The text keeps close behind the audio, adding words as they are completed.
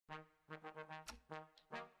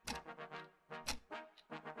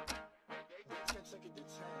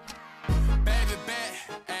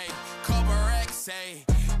say.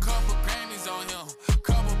 Couple Grammys on him,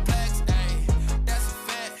 couple plaques, ayy. That's a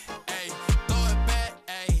fact, ayy. Throw it back,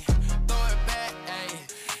 ayy. Throw it back, ayy.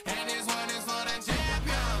 And this one is for the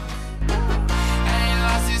champion. Ain't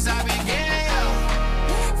lost since I began, yo.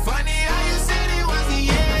 Funny how you said it was the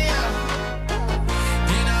year, yo.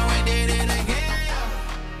 Then I went did it again,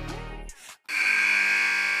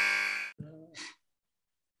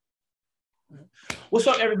 yo. What's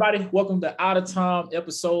up, everybody? Welcome to Out of Time,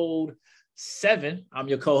 episode 7. I'm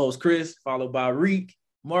your co-host, Chris, followed by Reek.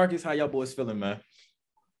 Marcus, how y'all boys feeling, man?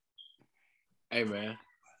 Hey, man,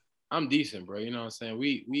 I'm decent, bro. You know what I'm saying?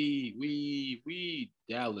 We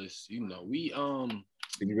Dallas, you know,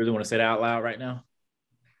 Do you really want to say that out loud right now?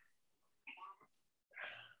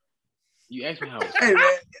 You asked me how I was Hey, feeling.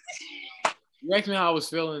 man. You asked me how I was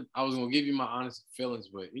feeling. I was gonna give you my honest feelings,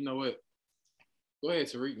 but you know what? Go ahead,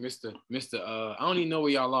 Tariq, Mr. I don't even know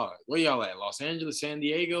where y'all are. Where y'all at? Los Angeles, San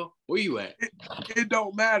Diego? Where you at? It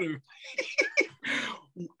don't matter.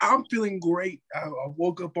 I'm feeling great. I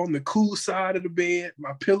woke up on the cool side of the bed.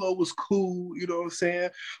 My pillow was cool. You know what I'm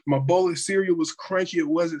saying? My bowl of cereal was crunchy. It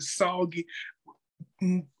wasn't soggy.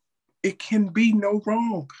 It can be no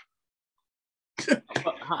wrong. The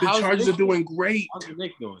Chargers are doing great. How's the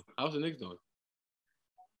Knicks doing?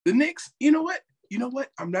 The Knicks, you know what?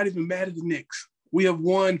 I'm not even mad at the Knicks. We have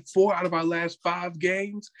won 4 out of our last 5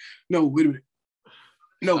 games. No, wait a minute.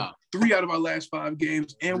 No, 3 out of our last 5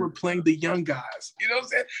 games, and we're playing the young guys. You know what I'm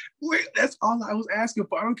saying? That's all I was asking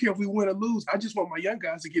for. I don't care if we win or lose. I just want my young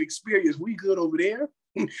guys to get experience. We good over there.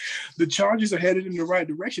 The Chargers are headed in the right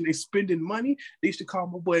direction. They spending money. They used to call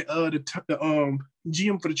my boy the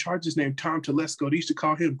GM for the Chargers named Tom Telesco. They used to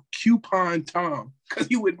call him Coupon Tom because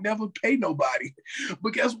he would never pay nobody.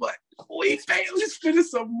 But guess what? We spending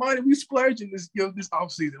some money. We splurging this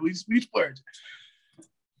offseason. We splurging.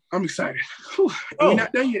 I'm excited. We're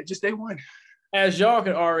not done yet. Just day one. As our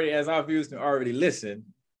viewers can already listen,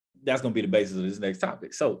 that's going to be the basis of this next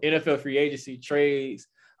topic. So NFL free agency, trades.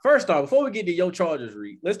 First off, before we get to your Chargers,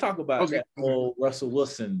 Reed, let's talk about that whole Russell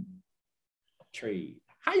Wilson trade.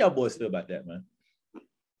 How y'all boys feel about that, man?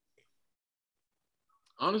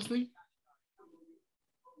 Honestly,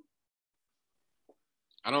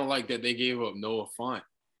 I don't like that they gave up Noah Fant.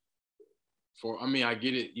 I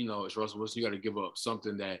get it, you know, it's Russell Wilson. You got to give up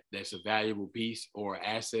something that's a valuable piece or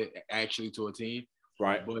asset actually to a team.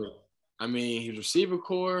 Right. But, his receiver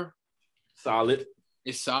core. Solid.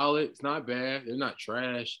 It's solid. It's not bad. They're not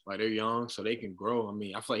trash. Like, they're young, so they can grow.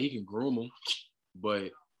 I feel like he can groom them.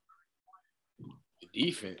 But the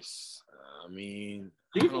defense, I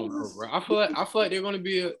don't know, bro. I feel like they're gonna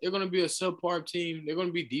be a subpar team. They're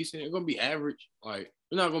gonna be decent. They're gonna be average. Like,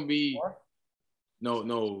 they're not gonna be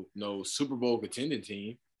no Super Bowl contending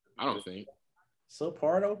team. I don't think.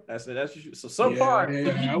 Subpar though. That's so subpar.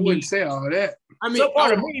 Yeah, I wouldn't say all that. Subpar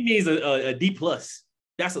to me means a D plus.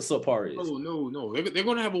 That's what subpar is. No. They're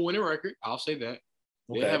gonna have a winning record. I'll say that.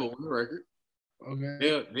 Okay. They'll have a winning record.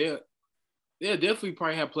 Okay. They'll definitely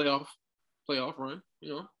probably have playoff run. You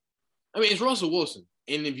know, it's Russell Wilson,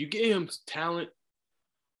 and if you get him talent,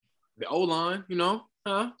 the O-line, you know,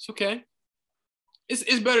 it's okay.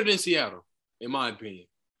 It's better than Seattle, in my opinion.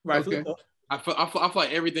 Right. Okay. I feel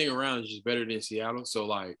like everything around is just better than Seattle. So,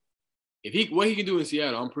 like, what he can do in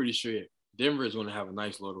Seattle, I'm pretty sure Denver is going to have a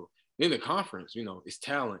nice little. In the conference, you know, it's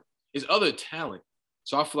talent. It's other talent.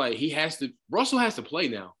 So I feel like Russell has to play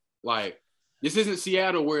now. Like, this isn't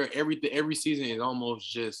Seattle where every season is almost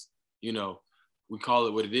just, you know, we call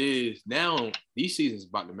it what it is. Now, these seasons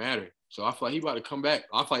about to matter. So I feel like he's about to come back.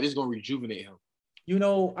 I feel like this is going to rejuvenate him. You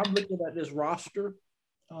know, I'm looking at this roster.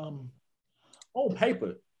 On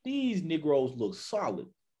paper, these Negroes look solid.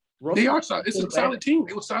 They are solid. It's a solid team.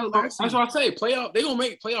 They were solid last season. That's what I say. Playoff. They're going to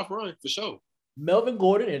make playoff run for sure. Melvin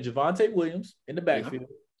Gordon and Javonte Williams in the backfield.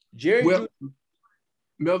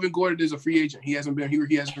 Melvin Gordon is a free agent. He hasn't been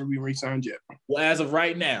re-signed yet. Well, as of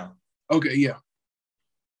right now. Okay, yeah.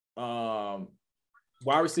 Wide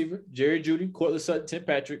receiver, Jerry Jeudy, Cortland Sutton, Tim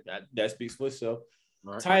Patrick. That speaks for itself.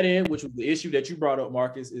 Right. Tight end, which was the issue that you brought up,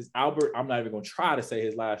 Marcus, is Albert. I'm not even going to try to say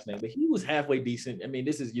his last name, but he was halfway decent.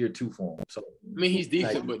 This is year 2 for him. So he's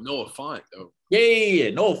decent, but Noah Fant, though. Yeah.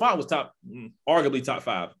 Noah Fant was arguably top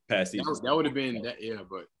 5 past season. That would have been that, yeah,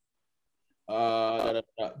 but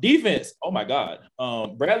defense. Oh my God.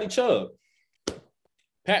 Bradley Chubb,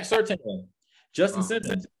 Pat Surtain, Justin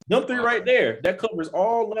Simmons. Them 3 right there. That covers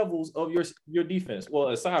all levels of your defense. Well,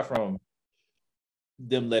 aside from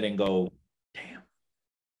them letting go. Damn.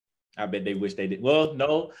 I bet they wish they did. Well,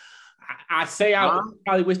 no. I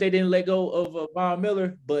probably wish they didn't let go of Von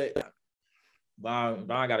Miller, but Von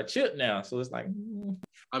got a chip now, so it's like.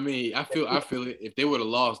 I feel it. If they would have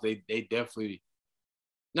lost, they definitely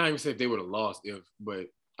not even say if they would have lost, but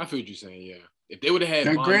I feel what you're saying. Yeah, if they would have had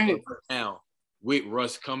Now, Von granted, Miller now with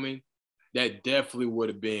Russ coming, that definitely would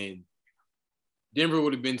have been Denver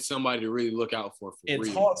would have been somebody to really look out for And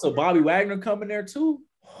real. talks of Bobby Wagner coming there too.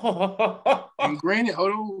 and granted,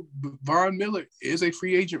 although Von Miller is a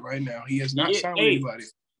free agent right now, he has not signed with anybody.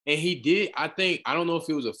 And he did. I don't know if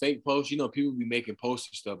it was a fake post. You know, people be making posts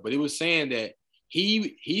and stuff, but it was saying that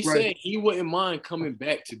he said he wouldn't mind coming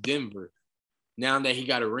back to Denver now that he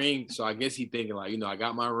got a ring. So I guess he thinking like, I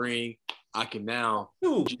got my ring. I can now.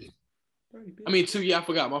 I mean, 2 years. I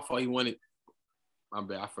forgot. My fault. He wanted. My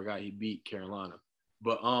bad. I forgot he beat Carolina.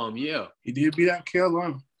 But yeah, he did beat out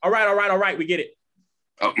Carolina. All right. We get it.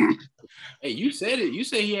 Oh. Hey, you said it. You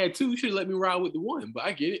said he had 2. You should have let me ride with the 1. But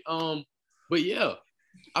I get it. But yeah,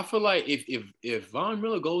 I feel like if Von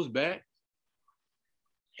Miller goes back,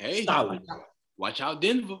 hey, solid. Watch out,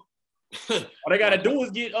 Denver. All they gotta do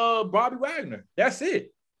is get Bobby Wagner. That's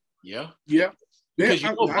it. Yeah. Because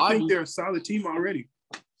I think they're a solid team already.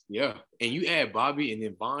 Yeah, and you add Bobby and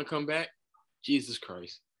then Von come back. Jesus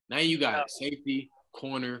Christ! Now you got safety,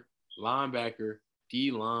 corner, linebacker,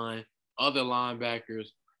 D line, other linebackers,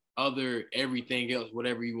 other everything else,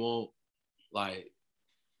 whatever you want. Like,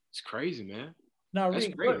 it's crazy, man. Now,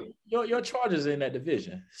 Rick, your Chargers in that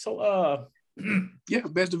division. So, yeah,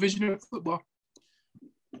 best division in football.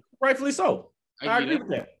 Rightfully so. I agree with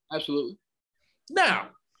that. Absolutely. Now,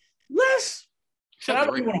 I don't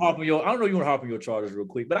know you want to hop on your Chargers real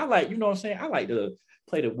quick, but I like, you know what I'm saying? I like to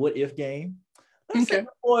play the what if game. Let's say the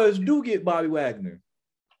boys do get Bobby Wagner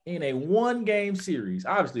in a 1-game series.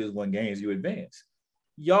 Obviously, it's 1 game as you advance.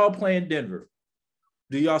 Y'all playing Denver.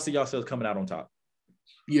 Do y'all see yourselves coming out on top?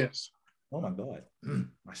 Yes. Oh my God.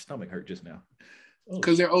 My stomach hurt just now.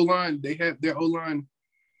 Because their O-line, they have their O-line.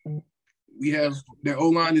 We have their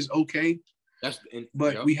O-line is okay.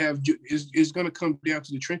 We have it's going to come down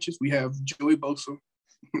to the trenches. We have Joey Bosa,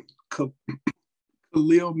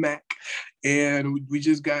 Khalil Mack, and we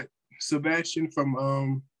just got Sebastian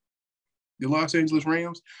from the Los Angeles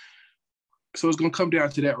Rams. So it's going to come down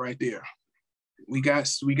to that right there. We got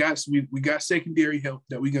secondary help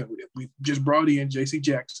that we just brought in J.C.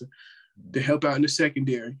 Jackson to help out in the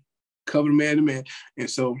secondary, cover man to man, and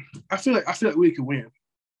so I feel like we can win.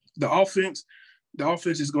 The offense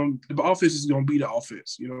is going to be the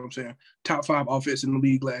offense. You know what I'm saying? Top 5 offense in the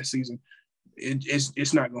league last season.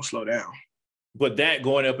 It's not going to slow down. But that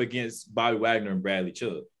going up against Bobby Wagner and Bradley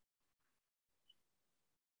Chubb.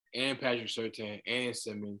 And Patrick Surtain and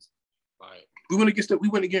Simmons. Like we went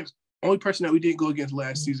against only person that we didn't go against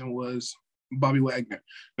last season was Bobby Wagner.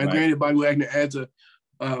 Now, granted, Bobby Wagner adds a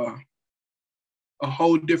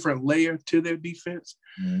whole different layer to their defense.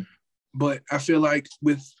 Mm-hmm. But I feel like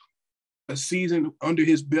with a season under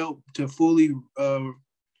his belt to fully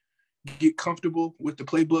get comfortable with the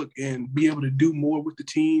playbook and be able to do more with the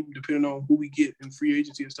team, depending on who we get in free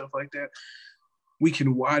agency and stuff like that, we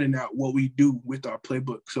can widen out what we do with our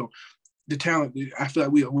playbook. So the talent, I feel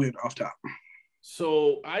like we'll win off top.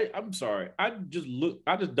 So I'm sorry. I just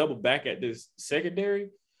double back at this secondary.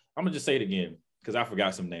 I'm gonna just say it again because I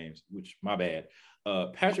forgot some names, which my bad.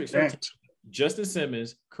 Patrick Surtain, Justin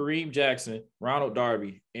Simmons, Kareem Jackson, Ronald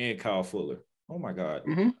Darby, and Kyle Fuller. Oh my God.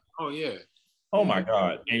 Mm-hmm. Oh yeah. Oh my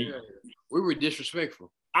God. And we were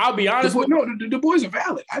disrespectful. I'll be honest. The boys are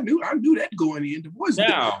valid. I knew that going in. The boys.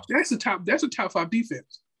 Now that's a top 5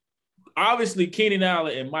 defense. Obviously, Keenan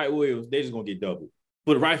Allen and Mike Williams, they're just gonna get doubled,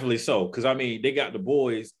 but rightfully so, because I mean they got the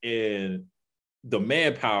boys and the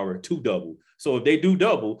manpower to double. So if they do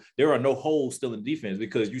double, there are no holes still in defense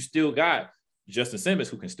because you still got Justin Simmons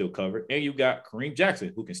who can still cover, and you got Kareem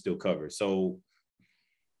Jackson who can still cover. So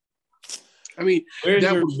I mean,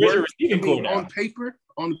 that would work.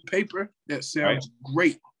 On paper, that sounds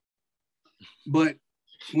great. But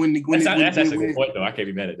that's a good point, though. I can't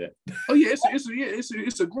be mad at that. Oh yeah,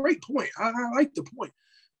 it's a great point. I like the point.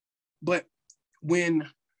 But when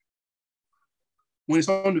it's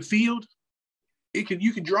on the field, you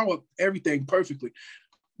can draw up everything perfectly.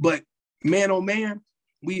 But man on man,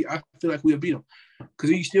 I feel like we'll beat them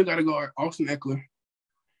because you still got to guard Austin Eckler.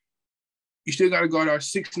 You still got to guard our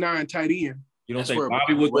 6'9" tight end. You don't think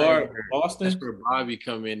Bobby would guard Austin? That's where Bobby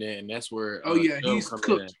come in there, and that's where. He's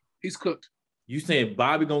cooked. He's cooked. You saying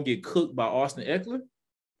Bobby gonna get cooked by Austin Eckler?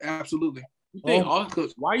 Absolutely. You think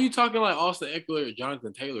why are you talking like Austin Eckler or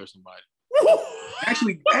Jonathan Taylor or somebody?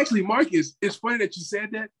 Actually, Marcus, it's funny that you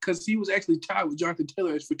said that because he was actually tied with Jonathan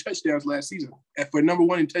Taylor for touchdowns last season, for number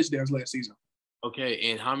 1 in touchdowns last season.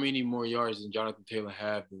 Okay, and how many more yards does Jonathan Taylor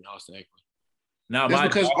have than Austin Eckler? Now,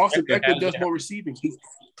 that's because Austin Eckler does more receiving.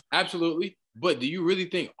 Absolutely. But do you really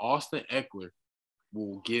think Austin Eckler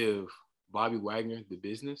will give Bobby Wagner the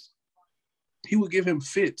business? He would give him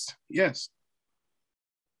fits. Yes.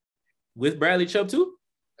 With Bradley Chubb too?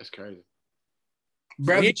 That's crazy.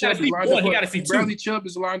 Bradley Chubb is lined one. up. He got to see Bradley two. Chubb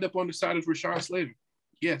is lined up on the side of Rashawn Slater.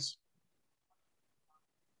 Yes.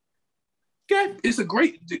 Okay. It's a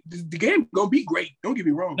great. The game gonna be great. Don't get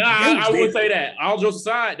me wrong. Nah, I wouldn't say that. All jokes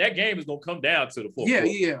aside, that game is gonna come down to the fourth.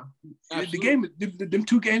 Yeah. Absolutely. The game, them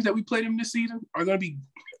 2 games that we played them this season are gonna be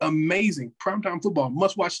amazing. Primetime football,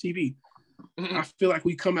 must watch TV. I feel like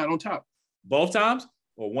we come out on top. Both times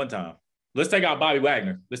or one time? Let's take out Bobby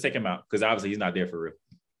Wagner. Let's take him out because obviously he's not there for real.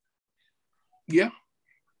 Yeah.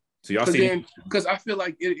 So y'all see, because I feel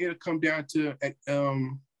like it'll come down to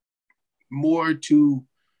more to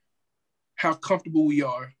how comfortable we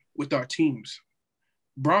are with our teams.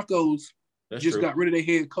 Broncos got rid of their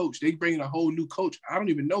head coach. They bring in a whole new coach. I don't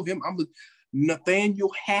even know him.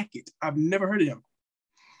 Nathaniel Hackett. I've never heard of him.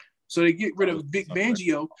 So they get rid of Vic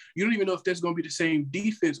Fangio. You don't even know if that's going to be the same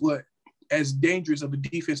defense, as dangerous of a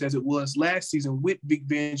defense as it was last season with Vic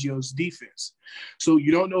Fangio's defense. So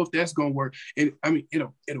you don't know if that's going to work. And I mean,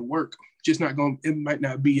 it'll work. Just not going. It might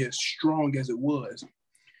not be as strong as it was.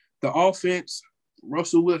 The offense.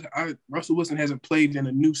 Russell Wilson hasn't played in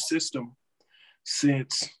a new system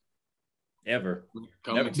since ever.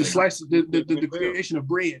 The creation of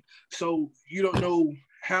bread. So you don't know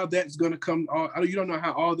how that's going to come. You don't know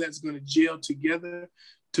how all that's going to gel together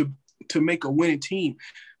to make a winning team.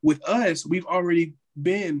 With us, we already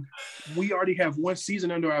have one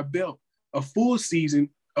season under our belt, a full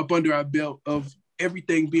season up under our belt of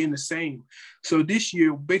everything being the same. So this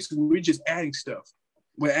year, basically, we're just adding stuff.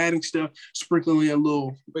 We're adding stuff, sprinkling in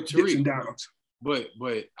little dips and downs. But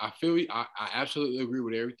I feel I absolutely agree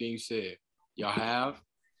with everything you said. Y'all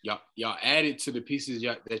added to the pieces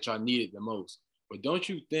that y'all needed the most. But don't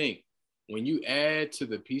you think when you add to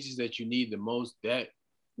the pieces that you need the most, that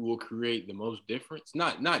will create the most difference?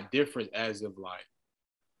 Not difference as of like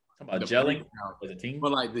about gelling as a team,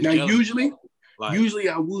 but like now usually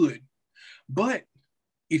I would. But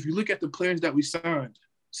if you look at the players that we signed,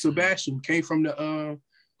 Sebastian came from the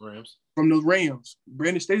Rams. From the Rams.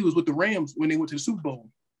 Brandon Staley was with the Rams when they went to the Super Bowl.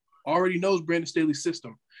 Already knows Brandon Staley's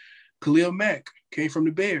system. Khalil Mack came from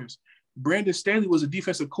the Bears. Brandon Staley was a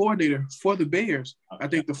defensive coordinator for the Bears. I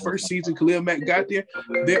think the first season Khalil Mack got there,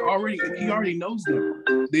 he already knows them.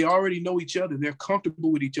 They already know each other. They're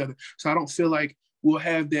comfortable with each other. So I don't feel like we'll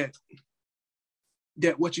have that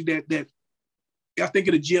I think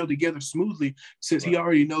it'll gel together smoothly since he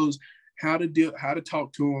already knows how to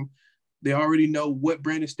talk to him. They already know what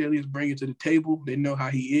Brandon Staley is bringing to the table. They know how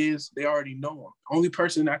he is. They already know him. Only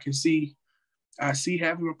person I see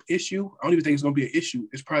having an issue, I don't even think it's going to be an issue.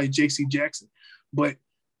 It's probably J.C. Jackson. But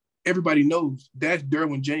everybody knows that's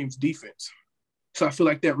Derwin James' defense. So I feel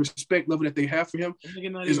like that respect level that they have for him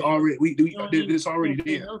is already it's already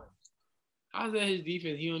there. How's that his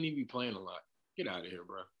defense? He don't even be playing a lot. Get out of here,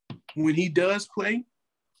 bro. When he does play,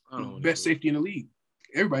 best safety in the league.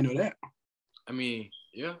 Everybody know that. I mean,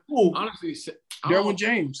 yeah. Ooh. Honestly, Derwin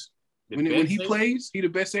James. When he plays, he the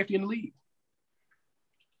best safety in the league.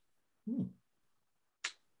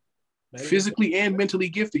 Physically and mentally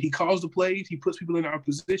gifted. He calls the plays. He puts people in our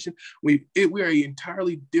position. We're an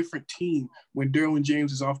entirely different team when Derwin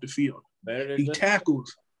James is off the field. He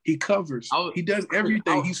tackles. He covers. He does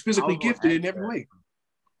everything. He's physically gifted in every way.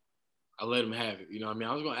 I let him have it. You know what I mean?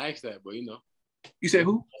 I was going to ask that, but You said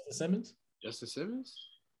who? Justin Simmons?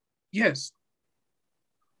 Yes.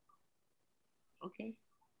 Okay.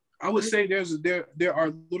 I would say there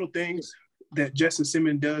are little things that Justin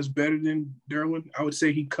Simmons does better than Derwin. I would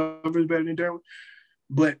say he covers better than Derwin.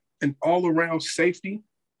 But an all-around safety,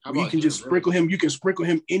 you can just sprinkle him. You can sprinkle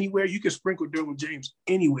him anywhere. You can sprinkle Derwin James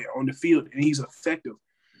anywhere on the field, and he's effective.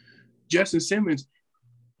 Justin Simmons,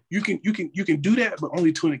 you can do that, but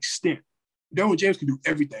only to an extent. Derwin James can do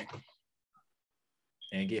everything.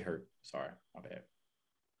 And get hurt. Sorry, my bad.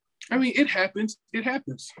 I mean, it happens. It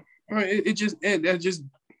happens. All right,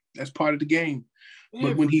 that's part of the game.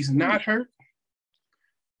 But when he's not hurt,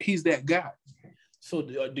 he's that guy. So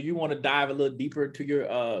do you want to dive a little deeper into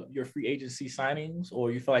your free agency signings,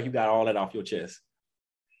 or you feel like you got all that off your chest?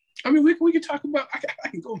 I mean, we can talk about. I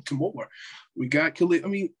can go to more. We got Khalil. I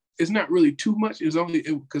mean, it's not really too much. It's only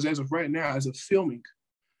because as of right now, as of filming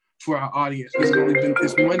for our audience,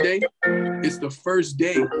 it's Monday. It's the first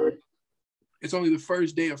day. It's only the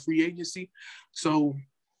first day of free agency. So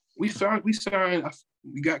we signed.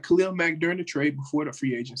 We got Khalil Mack during the trade before the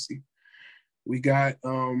free agency. We got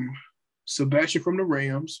Sebastian from the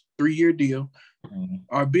Rams, 3-year deal. Mm-hmm.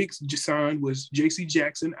 Our big sign was J.C.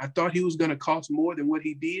 Jackson. I thought he was going to cost more than what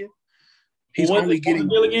he did. He's only getting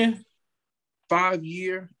deal again?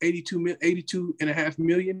 5-year, 82.5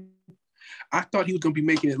 million. I thought he was going to be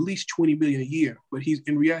making at least 20 million a year, but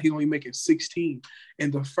in reality he's only making 16.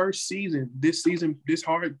 And the first season, this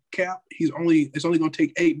hard cap, it's only going to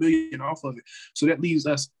take 8 million off of it. So that leaves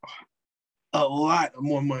us a lot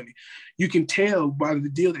more money. You can tell by the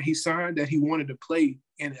deal that he signed that he wanted to play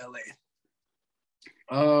in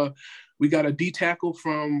LA. We got a D tackle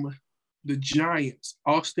from the Giants,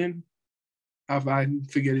 Austin. I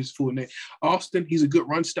forget his full name. Austin, he's a good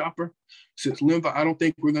run stopper. Since Linval, I don't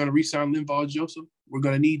think we're going to re-sign Linval Joseph. We're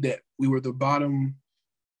going to need that. We were the bottom,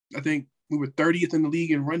 I think we were 30th in the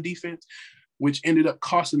league in run defense, which ended up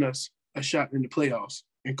costing us a shot in the playoffs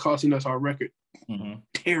and costing us our record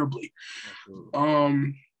terribly.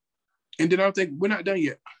 And then I think we're not done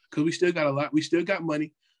yet because we still got a lot. We still got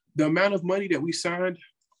money. The amount of money that we signed,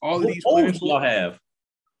 all of these players. Do y'all have?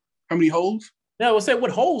 How many holes? Yeah, I would say, what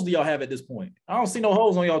holes do y'all have at this point? I don't see no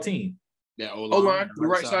holes on y'all team. Yeah, O-line, the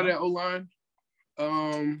right side of that O-line.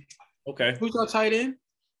 Okay. Who's our tight end?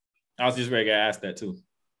 I was just ready to ask that too.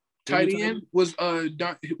 Tight end was I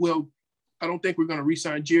don't think we're gonna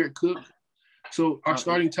re-sign Jared Cook. So our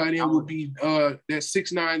starting tight end will be that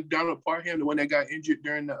 6'9" Donald Parham, the one that got injured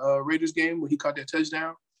during the Raiders game when he caught that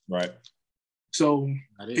touchdown. Right. So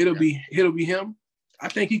it'll be him. I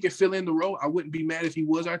think he can fill in the role. I wouldn't be mad if he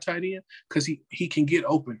was our tight end because he can get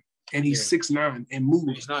open and he's 6'9" and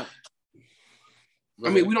moves. He's not. I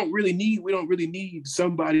mean, we don't really need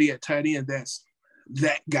somebody at tight end that's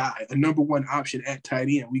that guy, a number one option at tight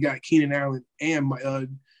end. We got Keenan Allen and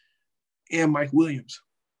Mike Williams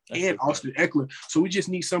and Austin Eckler. So we just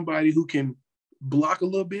need somebody who can block a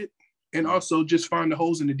little bit and also just find the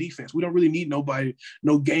holes in the defense. We don't really need no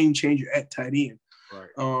game changer at tight end. Right.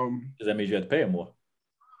 Does that mean you have to pay him more?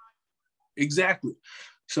 Exactly.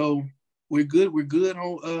 So we're good. We're good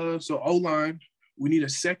on so O-line. We need a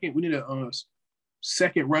second running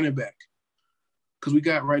back. Because we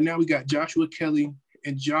got Joshua Kelly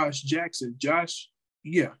and Josh Jackson. Josh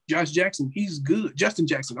Jackson, he's good. Justin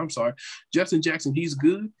Jackson, he's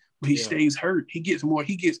good, but he stays hurt. He gets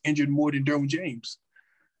injured more than Derwin James.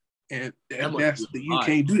 And you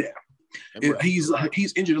can't do that. He's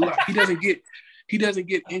injured a lot. He doesn't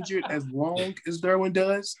get injured as long as Derwin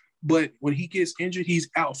does. But when he gets injured, he's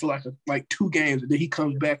out for like 2 games, and then he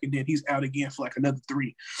comes back, and then he's out again for like another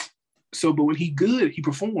 3. So, but when he's good, he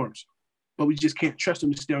performs. But we just can't trust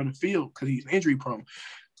him to stay on the field because he's injury prone.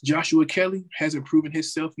 Joshua Kelly hasn't proven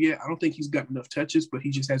himself yet. I don't think he's got enough touches, but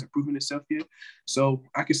he just hasn't proven himself yet. So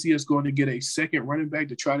I can see us going to get a second running back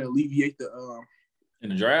to try to alleviate in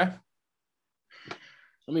the draft.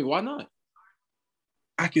 I mean, why not?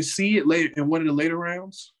 I can see it later in one of the later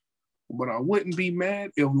rounds. But I wouldn't be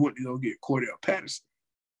mad if we went to go get Cordell Patterson.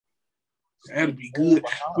 That'd be good.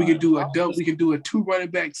 We could do a 2 running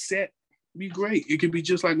back set. It'd be great. It could be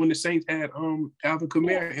just like when the Saints had Alvin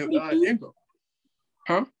Kamara and Ingram.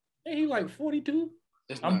 Huh? Hey, he like 42.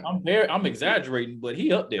 I'm exaggerating, but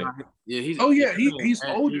he up there. Yeah, he's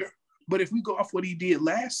older. But if we go off what he did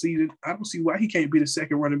last season, I don't see why he can't be the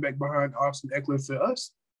second running back behind Austin Eckler for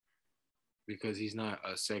us. Because he's not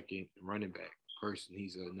a second running back person.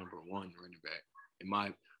 He's a number 1 running back. In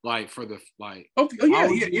my for the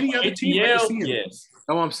any other team. Yes. That's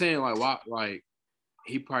what I'm saying. Like why? Like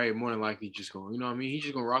he probably more than likely just going. You know what I mean? He's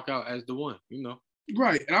just gonna rock out as the one. You know.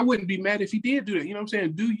 Right, and I wouldn't be mad if he did do that. You know what I'm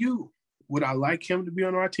saying? Do you? Would I like him to be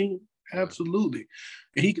on our team? Absolutely.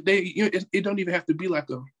 And it don't even have to be like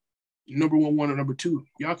a number 1 or number 2.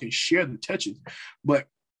 Y'all can share the touches, but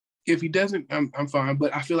if he doesn't, I'm fine.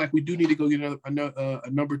 But I feel like we do need to go get a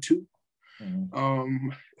number 2.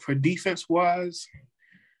 For defense wise,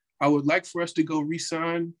 I would like for us to go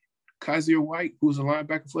re-sign Kaiser White, who was a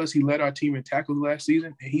linebacker for us. He led our team in tackles last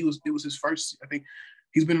season, and it was his first. I think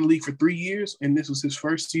he's been in the league for 3 years, and this was his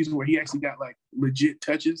first season where he actually got like legit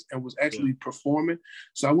touches and was actually performing.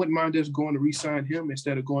 So I wouldn't mind us going to re-sign him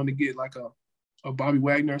instead of going to get like a Bobby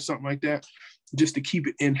Wagner or something like that, just to keep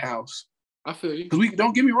it in-house. I feel you. Because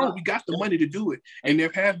don't get me wrong, we got the money to do it. And there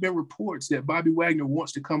have been reports that Bobby Wagner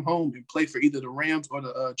wants to come home and play for either the Rams or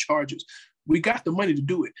the Chargers. We got the money to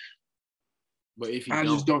do it. But if I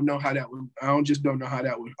just don't know how that would all gel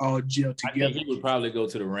together. I think he would probably go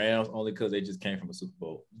to the Rams only because they just came from a Super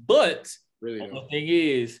Bowl. But the thing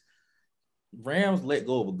is, Rams let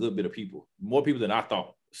go of a good bit of people, more people than I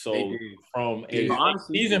thought. So from a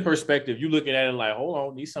season perspective, you looking at it like, hold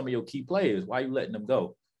on, these some of your key players. Why are you letting them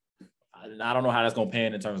go? I don't know how that's gonna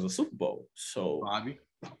pan in terms of Super Bowl. So Bobby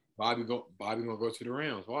gonna go to the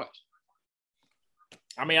Rams. Watch.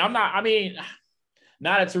 I mean,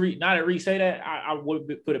 Not that Tariq say that, I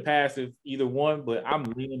would put it past if either one, but I'm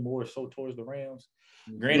leaning more so towards the Rams.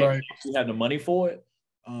 Granted, we have the money for it.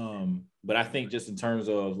 But I think just in terms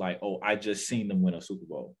of like, I just seen them win a Super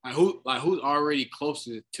Bowl. Who's already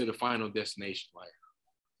closer to the final destination? Like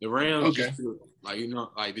the Rams,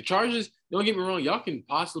 like the Chargers. Don't get me wrong, y'all can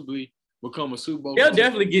possibly become a Super Bowl. They'll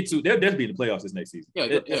definitely be in the playoffs this next season.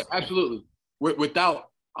 Yeah, absolutely. Without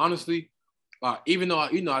honestly, even though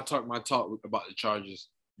I talk my talk about the Chargers,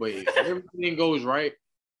 but if everything goes right,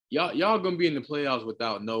 y'all gonna be in the playoffs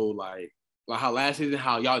without no like how last season,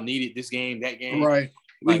 how y'all needed this game, that game. Right.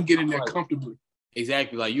 We can get in there comfortably.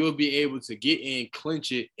 Exactly. Like you'll be able to get in,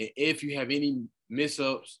 clinch it, and if you have any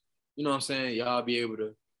miss-ups, you know what I'm saying, y'all be able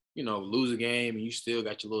to, lose a game and you still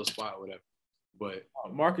got your little spot, whatever. But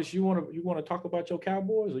Marcus, you wanna talk about your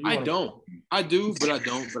Cowboys? Or I don't. I do, but I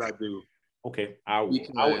don't. But I do. Okay, I'll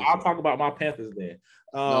talk about my Panthers then.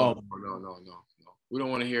 No. We don't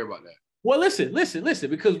want to hear about that. Well, listen,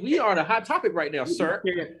 because we are the hot topic right now, sir.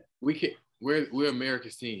 We're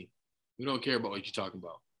America's team. We don't care about what you're talking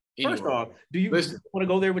about. Anyway, first off, do you want to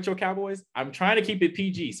go there with your Cowboys? I'm trying to keep it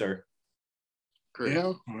PG, sir. Chris,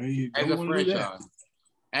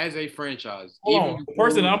 as a franchise. The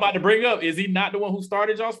person I'm about to bring up, is he not the one who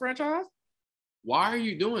started y'all's franchise? Why are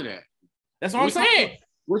you doing that? That's what I'm saying.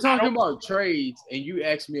 We're talking about trades, and you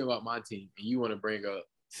asked me about my team, and you want to bring up.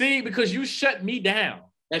 See, because you shut me down.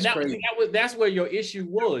 That's where your issue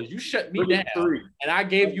was. You shut me down, and I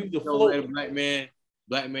gave you the floor.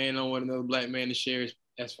 Black man don't want another black man to share.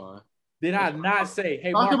 That's fine. Did I not say,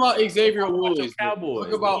 hey, talk about Xavier Woods? Cowboys.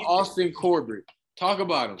 Talk about Austin Corbett. Talk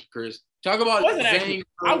about him, Chris. Talk about Zane.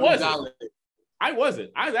 I wasn't. I was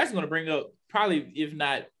actually going to bring up probably, if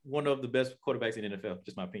not one of the best quarterbacks in the NFL,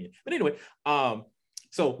 just my opinion. But anyway,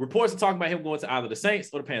 so reports are talking about him going to either the Saints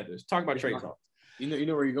or the Panthers. Talk about trade talks. You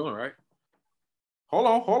know where you're going, right? Hold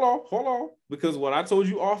on. Because what I told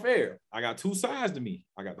you off air, I got two sides to me.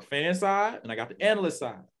 I got the fan side and I got the analyst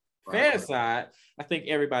side. Fan side, I think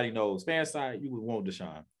everybody knows. Fan side, you would want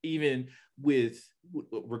Deshaun, even with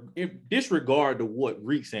disregard to what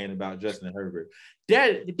Reek's saying about Justin Herbert.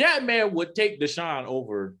 That man would take Deshaun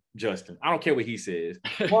over Justin. I don't care what he says.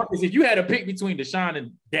 Marcus, if you had to pick between Deshaun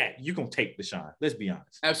and that, you're gonna take Deshaun. Let's be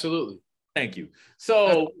honest. Absolutely. Thank you.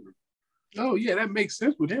 So, yeah, that makes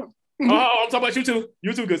sense with him. I'm talking about you too.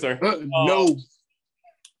 You too, good sir. No.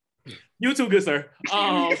 You too, good sir.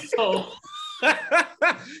 So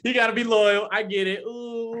he got to be loyal. I get it.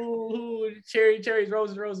 Ooh, cherries,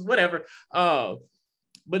 roses, whatever.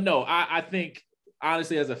 But no, I think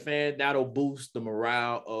honestly, as a fan, that'll boost the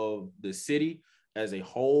morale of the city as a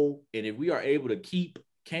whole. And if we are able to keep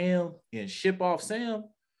Cam and ship off Sam,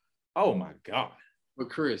 oh my God. But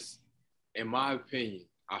Chris, in my opinion,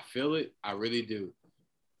 I feel it. I really do.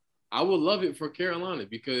 I would love it for Carolina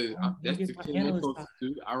because that's the team they're supposed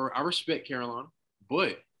to do. I respect Carolina,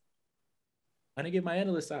 but I didn't get my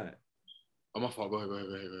analyst side. Oh, my fault. Go ahead.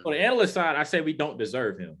 On the analyst side, I say we don't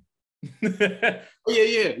deserve him. Yeah.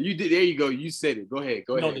 You did. There you go. You said it. Go ahead.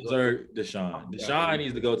 We don't deserve Deshaun. Deshaun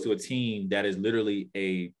needs to go to a team that is literally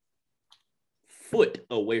a foot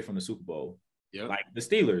away from the Super Bowl. Yeah, like the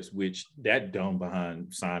Steelers, which that dumb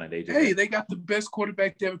behind signing. They got the best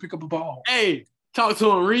quarterback to ever pick up a ball. Hey, talk to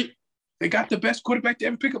him, Reed. They got the best quarterback to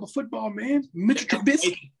ever pick up a football, man. Mitchell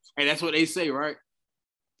Trubisky. Hey, that's what they say, right?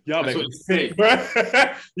 Y'all make me sick, bro.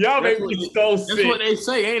 Y'all make me so sick. That's what they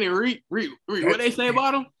say, ain't it, Reed? What they say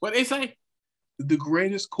about him? What they say? The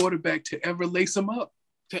greatest quarterback to ever lace him up.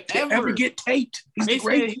 To ever get taped. They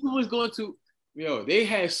said he was going to, they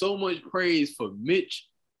had so much praise for Mitch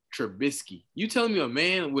Trubisky. You telling me a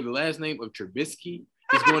man with the last name of Trubisky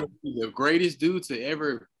is going to be the greatest dude to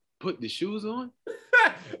ever put the shoes on?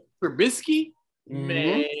 Trubisky?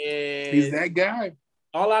 Man. He's that guy.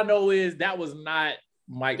 All I know is that was not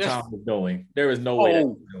Mike Tomlin doing. There was no way that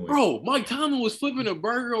was doing. Bro, Mike Tomlin was flipping a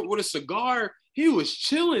burger with a cigar. He was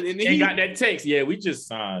chilling. And then he got that text. Yeah, we just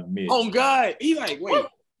signed Mitch. Oh, God. He like, wait.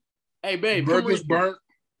 Hey, babe. Burger's burnt.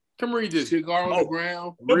 Come read this. Cigar on the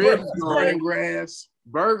ground. Ribs burning grass.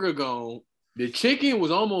 Burger gone. The chicken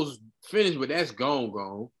was almost finished, but that's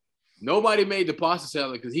gone. Nobody made the pasta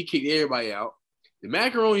salad because he kicked everybody out. The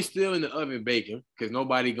macaroni's still in the oven baking because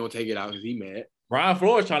nobody gonna take it out because he mad. Brian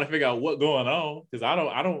Flores trying to figure out what's going on because I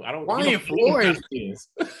don't. Brian Flores is.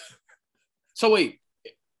 So wait,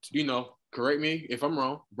 correct me if I'm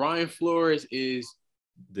wrong. Brian Flores is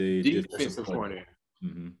the defensive coordinator.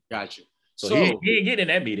 Mm-hmm. Gotcha. So he ain't getting in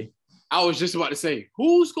that meeting. I was just about to say,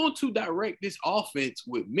 who's going to direct this offense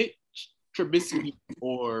with Mitch Trubisky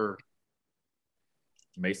or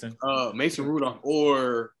Mason Rudolph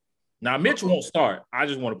or Now Mitch won't start. I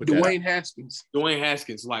just want to put Dwayne Haskins. Dwayne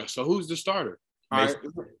Haskins. Like, so who's the starter? All right.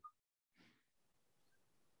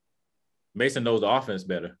 Mason knows the offense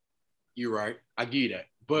better. You're right. I give you that.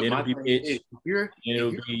 But Then my it'll be thing is, if you're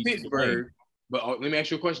Pittsburgh, but let me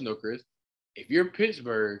ask you a question though, Chris. If you're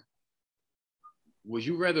Pittsburgh, would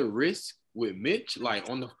you rather risk with Mitch, like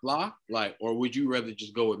on the fly, like, or would you rather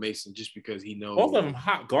just go with Mason just because he knows? Both of them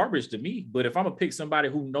hot garbage to me. But if I'm gonna pick somebody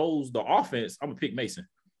who knows the offense, I'm gonna pick Mason.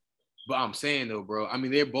 But I'm saying though, bro, I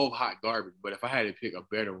mean they're both hot garbage. But if I had to pick a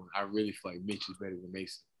better one, I really feel like Mitch is better than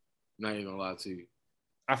Mason. I'm not even gonna lie to you.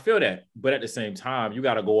 I feel that, but at the same time, you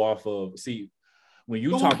got to go off of when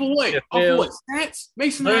you go talk off of what? NFL, off of what stats?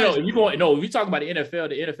 Mason. No. If you talk about the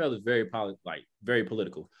NFL is very very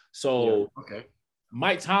political. So okay.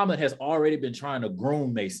 Mike Tomlin has already been trying to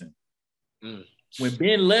groom Mason. When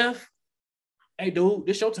Ben left, hey dude,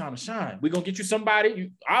 this your time to shine. We're gonna get you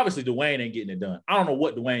somebody. Obviously, Dwayne ain't getting it done. I don't know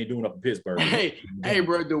what Dwayne doing up in Pittsburgh. Hey,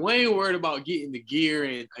 bro, Dwayne worried about getting the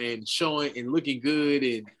gear and showing and looking good,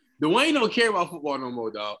 and Dwayne don't care about football no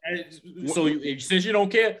more, dog. So since you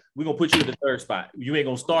don't care, we're gonna put you in the third spot. You ain't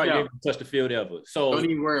gonna start. You ain't gonna touch the field ever. So don't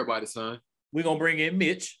even worry about it, son. We're gonna bring in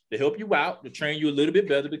Mitch to help you out, to train you a little bit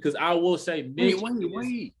better, because I will say Mitch.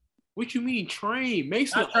 Wait. What you mean train?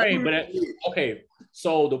 Mason not train, but okay.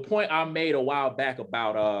 So the point I made a while back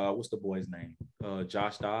about what's the boy's name?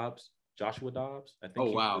 Joshua Dobbs. I think.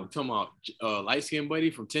 Oh wow, talking about light skinned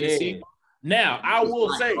buddy from Tennessee. Yeah. Now I will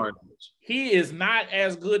say he is not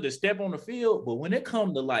as good to step on the field, but when it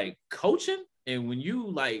comes to like coaching and when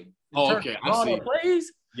you like I see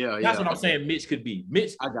plays. Yeah, that's what I'm saying. Mitch could be.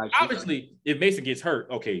 Mitch, I got you. Obviously, if Mason gets hurt,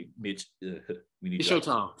 okay, Mitch, we need. It's your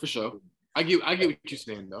time for sure. I get what you're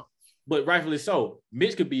saying though. But rightfully so,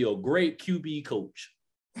 Mitch could be a great QB coach.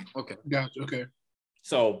 Okay, gotcha. Okay.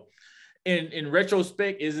 So, in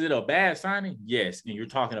retrospect, is it a bad signing? Yes, and you're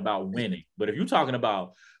talking about winning. But if you're talking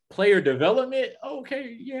about player development,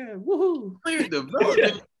 okay, yeah, woohoo. Player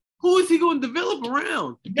development. Who is he going to develop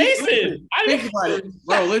around? Mason. Think about it,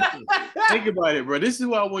 bro. Listen, think about it, bro. This is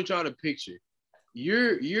what I want y'all to picture.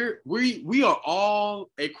 We are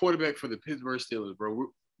all a quarterback for the Pittsburgh Steelers,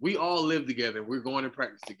 bro. We all live together. We're going to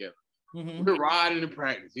practice together. Mm-hmm. We're riding to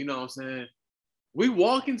practice. You know what I'm saying? We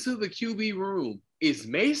walk into the QB room. It's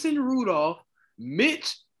Mason Rudolph,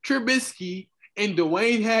 Mitch Trubisky, and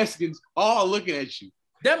Dwayne Haskins all looking at you.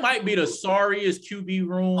 That might be the sorriest QB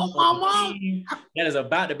room that is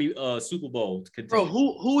about to be a Super Bowl contender. Bro,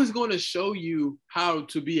 who is going to show you how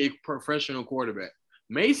to be a professional quarterback?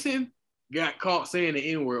 Mason got caught saying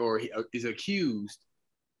the N-word or is accused.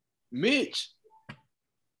 Mitch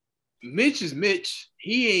is Mitch.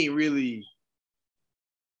 He ain't really.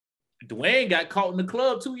 Dwayne got caught in the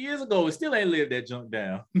club 2 years ago and still ain't lived that junk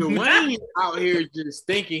down. Dwayne out here just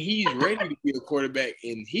thinking he's ready to be a quarterback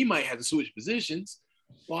and he might have to switch positions.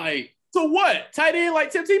 Like, so what? Tight end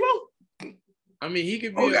like Tim Tebow? I mean, he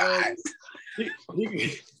could be. That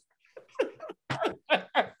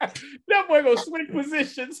boy gonna switch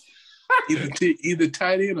positions. either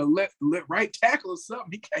tight end or left right tackle or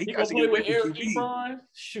something. He gonna play with Eric Ebron.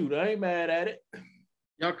 Shoot, I ain't mad at it.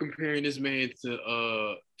 Y'all comparing this man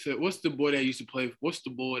to what's the boy that used to play? What's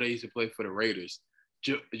the boy that used to play for the Raiders?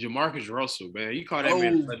 Jamarcus Russell, man. You call that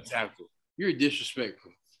man a left tackle? You're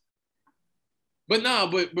disrespectful. But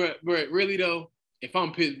but really though, if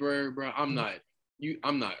I'm Pittsburgh, bro, I'm not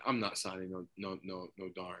signing no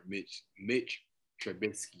darn Mitch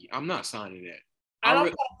Trubisky. I'm not signing that. I'm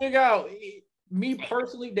trying to figure out, me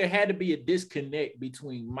personally, there had to be a disconnect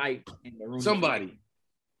between Mike and the room. Somebody.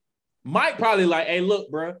 Mike probably like, hey,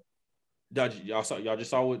 look, bro. Y'all just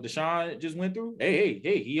saw what Deshaun just went through? Hey,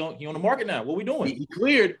 he on the market now. What we doing? He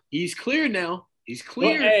cleared. He's cleared now. He's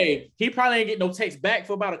cleared. Well, hey, he probably ain't getting no text back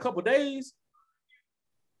for about a couple days.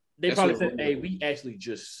 They probably said, hey, we actually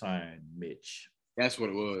just signed Mitch. That's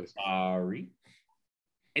what it was. Sorry.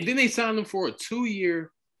 And then they signed him for a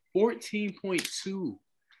 2-year, 14.2. So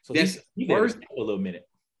that's worth a little minute.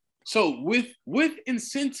 So with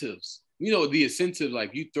incentives, you know, the incentive,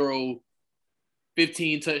 like you throw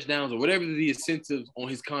 15 touchdowns or whatever the incentive on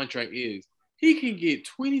his contract is, he can get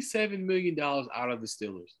 $27 million out of the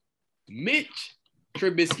Steelers. Mitch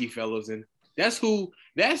Trubisky, fellas, and that's who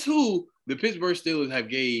the Pittsburgh Steelers have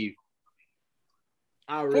gave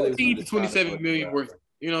 14 to 27 million worth.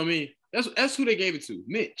 You know what I mean? That's who they gave it to.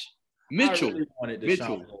 Mitchell. I really wanted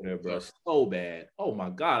Deshaun over there, bro. So bad. Oh my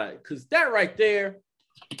God. Because that right there,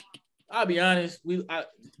 I'll be honest,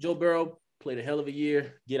 Joe Burrow played a hell of a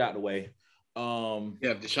year. Get out the way.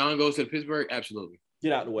 If Deshaun goes to Pittsburgh, absolutely.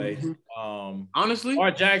 Get out the way. Honestly,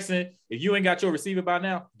 Lamar Jackson, if you ain't got your receiver by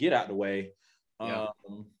now, get out the way. Yeah.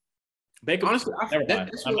 Baker, Honestly, never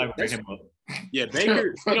mind. I'm not gonna bring him up. Yeah,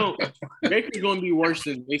 Baker. Baker's gonna be worse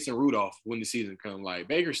than Mason Rudolph when the season comes. Like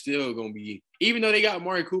Baker's still gonna be, even though they got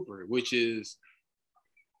Amari Cooper, which is,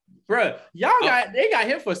 Bruh, they got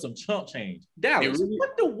him for some chump change. Dallas, really,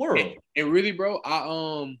 what the world? And really, bro,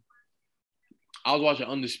 I was watching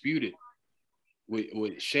Undisputed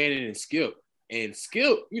with Shannon and Skip. And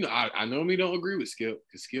Skip, I normally don't agree with Skip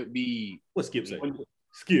because Skip be what Skip say?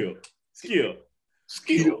 Skip.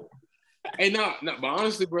 And but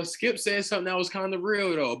honestly, bro, Skip said something that was kind of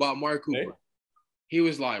real though about Amari Cooper. Hey. He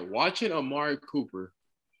was like, watching Amari Cooper,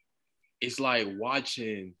 it's like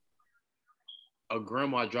watching a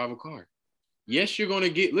grandma drive a car. Yes, you're gonna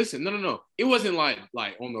get. Listen, no. It wasn't like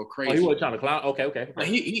on no crazy. Oh, he wasn't trying to clown. Okay. Like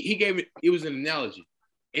he gave it. It was an analogy.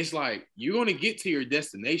 It's like you're gonna get to your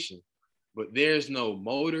destination, but there's no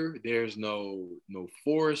motor, there's no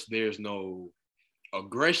force, there's no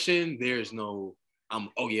aggression, there's no I'm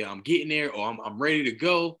getting there or I'm ready to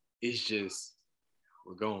go. It's just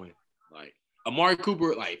we're going. Like Amari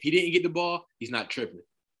Cooper, like if he didn't get the ball, he's not tripping.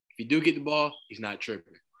 If he do get the ball, he's not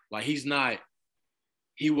tripping. Like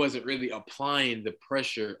he wasn't really applying the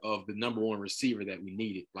pressure of the number one receiver that we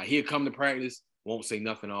needed. Like he'd come to practice, won't say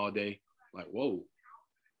nothing all day. Like, whoa.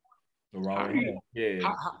 How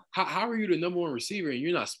are you the number one receiver and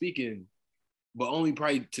you're not speaking, but only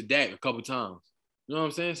probably to Dak a couple times? You know what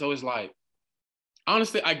I'm saying? So it's like,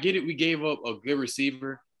 honestly, I get it. We gave up a good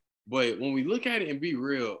receiver, but when we look at it and be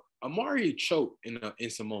real, Amari choked in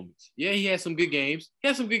some moments. Yeah, he had some good games. He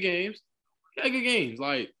had good games.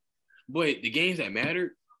 Like, but the games that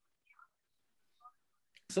mattered.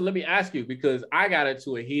 So let me ask you, because I got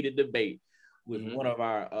into a heated debate with one of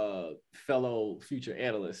our fellow future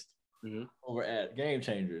analysts over at Game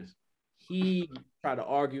Changers. He tried to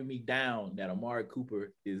argue me down that Amari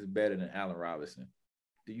Cooper is better than Allen Robinson.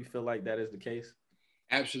 Do you feel like that is the case?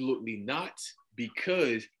 Absolutely not,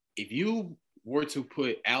 because if you were to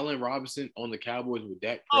put Allen Robinson on the Cowboys with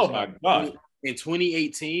Dak Prescott, oh my God, in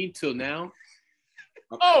 2018 till now,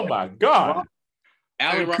 oh my God,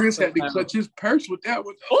 Chris had to clutch his purse with that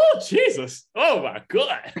one. Oh Jesus, oh my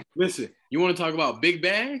God. Listen, you want to talk about big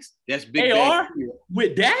bags? That's big AR bags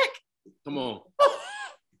with Dak. Come on,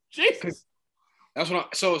 Jesus. That's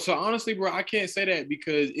what. So honestly, bro, I can't say that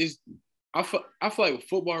because I feel like with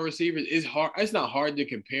football receivers, it's hard. It's not hard to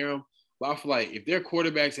compare them, but I feel like if their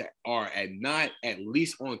quarterbacks are not at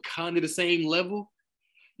least on kind of the same level,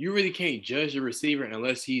 you really can't judge the receiver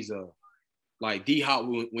unless he's like D-Hop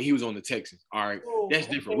when he was on the Texans. All right, that's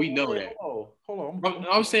different. We know that. Hold on.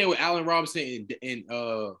 I'm saying with Allen Robinson and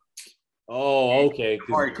okay.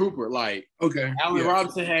 Amari Cooper, like Allen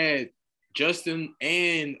Robinson had Justin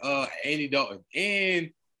and Andy Dalton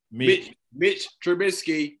and Mitch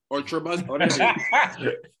Trubisky or Trubisky, whatever.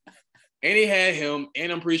 And he had him, and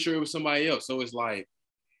I'm pretty sure it was somebody else. So it's like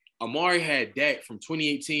Amari had Dak from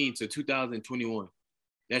 2018 to 2021.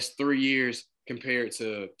 That's 3 years compared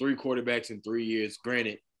to 3 quarterbacks in 3 years.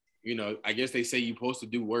 Granted, I guess they say you're supposed to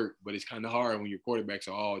do work, but it's kind of hard when your quarterbacks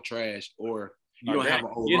are all trash or you don't have a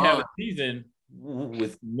whole have a season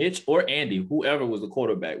with Mitch or Andy, whoever was the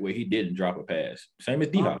quarterback, where he didn't drop a pass. Same as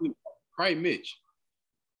D-Hop. Probably Mitch.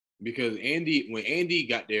 Because when Andy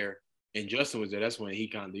got there and Justin was there, that's when he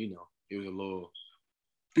kind of, it was a little.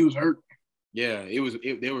 He was hurt. Yeah,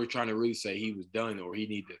 they were trying to really say he was done or he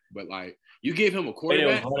needed, but like you give him a quarterback.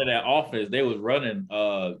 They was running that offense. They was running.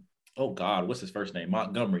 Oh God, what's his first name?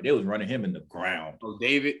 Montgomery. They was running him in the ground. Oh,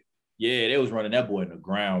 David. Yeah, they was running that boy in the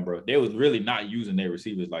ground, bro. They was really not using their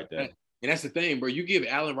receivers like that. And that's the thing, bro. You give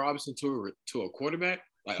Allen Robinson to a quarterback,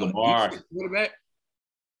 like Lamar. a quarterback.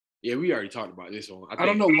 Yeah, we already talked about this one. I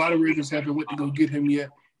don't know why the Ravens haven't went to go get him yet.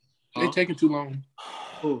 They're taking too long.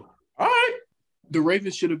 Oh. All right. The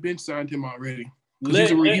Ravens should have been signed him already.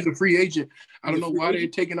 He's a free agent. I don't know why they're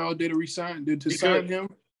taking all day to sign him.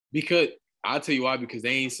 Because I'll tell you why. Because they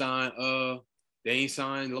ain't signed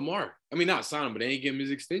Lamar. I mean, not sign him, but they ain't give him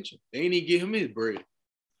his extension. They ain't even give him his bread.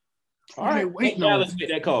 All right, wait. Now let's make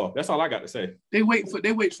that call. That's all I got to say. They wait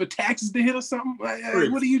for taxes to hit or something. Like,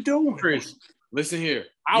 what are you doing, Chris? Listen here.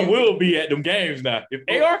 I will be at them games now. If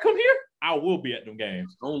AR come here, I will be at them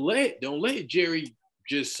games. Don't let Jerry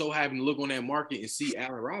just so happen to look on that market and see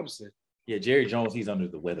Allen Robinson. Yeah, Jerry Jones, he's under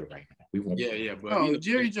the weather right now. We won't. Yeah, but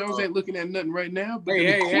Jerry Jones ain't looking at nothing right now. But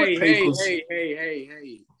hey. See,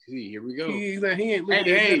 here we go. He ain't looking at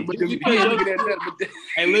nothing. But looking at nothing.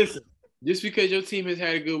 Hey, listen. Just because your team has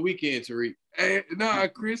had a good weekend, Tariq. Nah,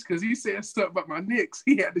 Chris, because he said something about my Knicks.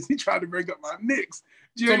 He tried to bring up my Knicks.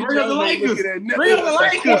 Jerry Jones ain't looking at nothing. Bring up the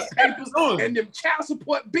Lakers. And them child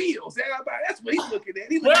support bills. That's what he's looking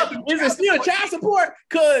at. Is it still child support?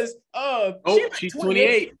 Because she's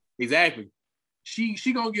 28. Exactly. She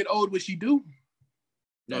gonna get old what she do.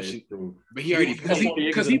 No, but he already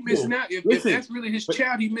because he missing out. If that's really his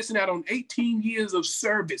child, he missing out on 18 years of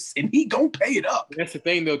service, and he gonna pay it up. That's the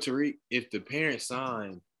thing, though, Tariq. If the parents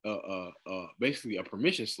sign basically a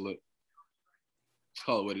permission slip, let's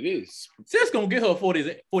call it what it is. Sis gonna get her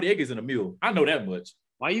 40 acres in a mule. I know that much.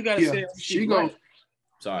 Why you gotta say she gonna?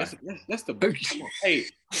 Sorry. That's the hey,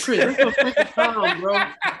 Chris, that's your second time, bro.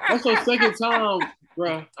 That's your second time,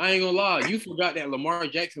 bro. I ain't gonna lie. You forgot that Lamar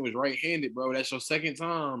Jackson was right-handed, bro. That's your second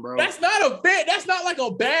time, bro. That's not a bad. That's not like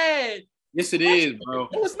a bad. Yes, it is, bro.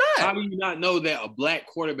 No, it's not. How do you not know that a black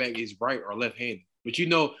quarterback is right or left-handed? But you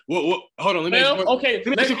know what? Hold on, let me ask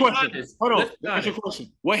you a question. Hold on, let me ask you a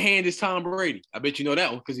question. What hand is Tom Brady? I bet you know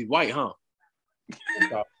that one because he's white, huh?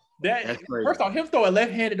 That's crazy. First off, him throwing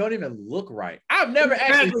left-handed don't even look right. I've never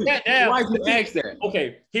actually sat down. Why you ask that?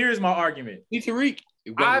 Okay, here's my argument. Tariq.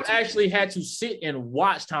 I've actually had to sit and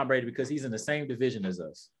watch Tom Brady because he's in the same division as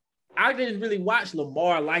us. I didn't really watch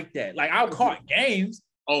Lamar like that. Like, I caught games.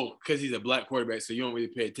 Oh, because he's a black quarterback, so you don't really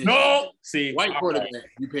pay attention. No, see, white quarterback,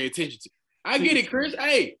 you pay attention to. I get it, Chris.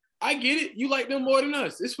 Hey, I get it. You like them more than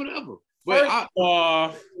us. It's whatever. But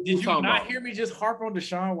did you not hear me just harp on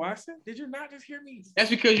Deshaun Watson? Did you not just hear me?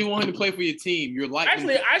 That's because you wanted to play for your team. You're like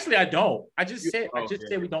actually, I don't. I just said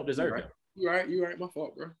we don't deserve it. You're right. My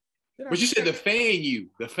fault, bro. But you said the fan you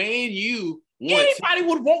anybody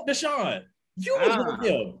would want Deshaun. You would want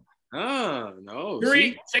him. No.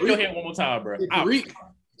 Tariq, shake your head one more time, bro.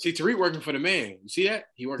 Tariq working for the man. You see that?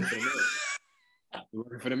 He working for the man. You're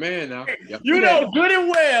working for the man now. You know good and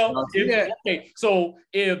well. So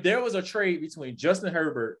if there was a trade between Justin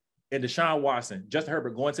Herbert and Deshaun Watson, Justin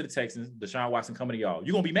Herbert going to the Texans, Deshaun Watson coming to y'all,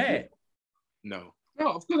 you gonna be mad? No,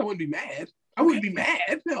 of course I wouldn't be mad. I wouldn't be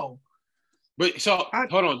mad. No. But so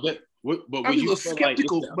hold on. But I'd be a little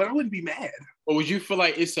skeptical, but I wouldn't be mad. But would you feel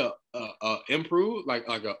like it's a improve, like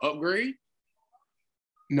an upgrade?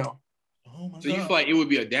 No. Oh my God. So you feel like it would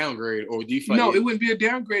be a downgrade, or do you feel like it wouldn't be a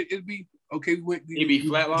downgrade? It'd be okay. It'd be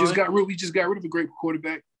flatline. We just got rid of a great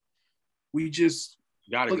quarterback. We just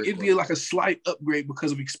it'd be like a slight upgrade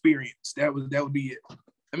because of experience. That would be it.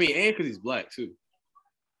 I mean, and because he's black too.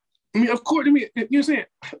 I mean, of course. I mean, you know what I'm saying?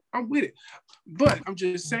 I'm with it, but I'm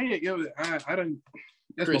just saying, I don't.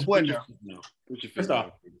 That's Chris, my boy now.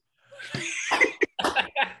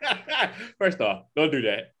 First off, don't do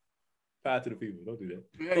that. Fire to the people. Don't do that.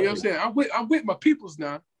 Yeah, you know what I'm saying? I'm with my peoples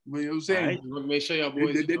now. You know what I'm saying? Right, want to make sure y'all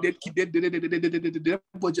boys. That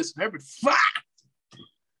boy just Herbert. Fuck.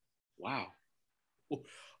 Wow.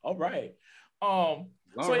 All right.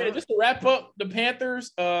 Just to wrap up the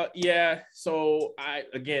Panthers. So I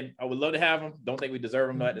would love to have them. Don't think we deserve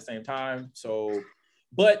them at the same time.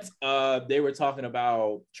 But they were talking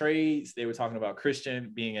about trades. They were talking about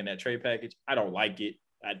Christian being in that trade package. I don't like it.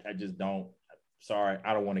 I just don't. Sorry,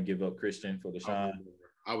 I don't want to give up Christian for Deshaun.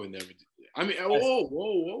 I would never do that. I mean,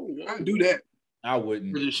 whoa. I'd do that. I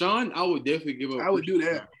wouldn't. For Deshaun, I would definitely give up. I would do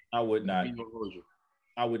that. I would not.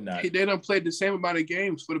 I would not. They done played the same amount of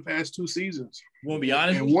games for the past 2 seasons. Want to be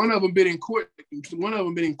honest? And one of them been in court. And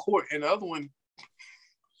the other one.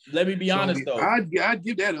 Let me be honest though. I'd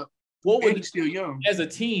give that up. What would he's still young as a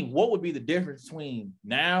team? What would be the difference between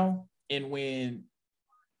now and when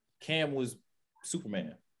Cam was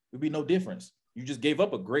Superman? There'd be no difference. You just gave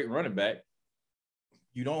up a great running back.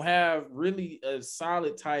 You don't have really a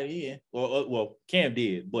solid tight end. Well, Cam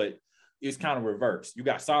did, but it's kind of reversed. You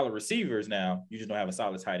got solid receivers now. You just don't have a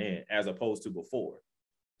solid tight end as opposed to before.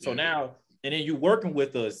 So now, and then you're working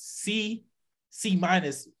with a C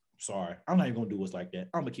minus. Sorry, I'm not even gonna do what's like that.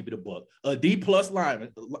 I'm gonna keep it a buck. A D plus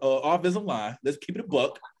lineman, offensive line. Let's keep it a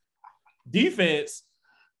buck. Defense.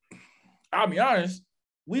 I'll be honest.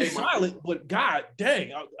 We solid, but God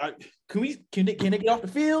dang, can they get off the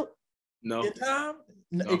field? No. In time?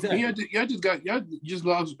 No. Exactly. Y'all just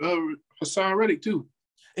lost Hassan Reddick too.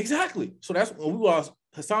 Exactly. So that's when we lost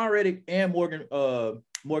Hassan Reddick and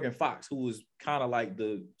Morgan Fox, who was kind of like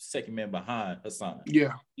the second man behind Hassan.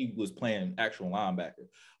 Yeah. He was playing actual linebacker.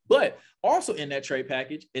 But also in that trade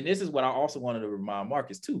package, and this is what I also wanted to remind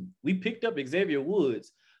Marcus too, we picked up Xavier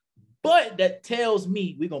Woods, but that tells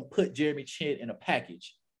me we're going to put Jeremy Chin in a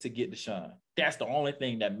package to get Deshaun. That's the only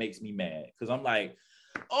thing that makes me mad because I'm like,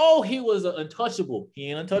 oh, he was untouchable. He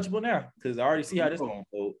ain't untouchable now because I already see how this going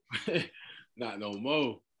to go. Not no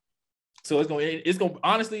more. So it's going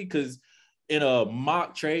honestly, because in a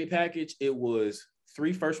mock trade package, it was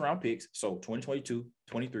 3 first-round picks, so 2022,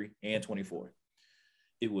 23, and 24.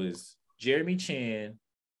 It was Jeremy Chin,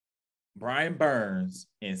 Brian Burns,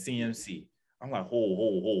 and CMC. I'm like,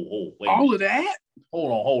 hold. Wait. All of that?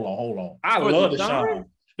 Hold on. I love Deshaun.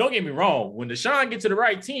 Don't get me wrong. When Deshaun gets to the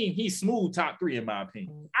right team, he's smooth top 3 in my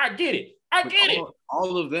opinion. I get it.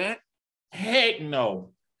 All of that. Heck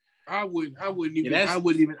no. I wouldn't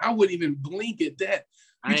even blink at that.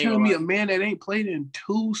 You telling me a man that ain't played in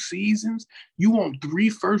 2 seasons, you want 3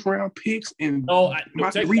 first-round picks and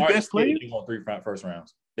my 3 best players? You want 3 first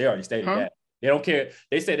rounds. They already stated that. They don't care.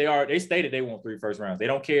 They stated they want 3 first rounds. They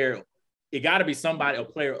don't care. It got to be somebody, a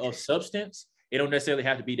player of substance. It don't necessarily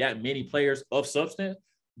have to be that many players of substance,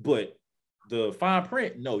 but the fine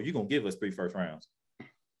print, no, you're gonna give us 3 first rounds.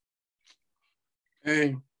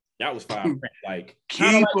 Hey. That was fine print. Like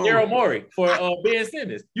kind of like Daryl Morey for Ben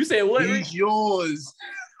Simmons. You said what? He's yours.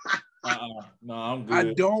 No, I'm good.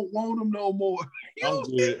 I don't want him no more. I'm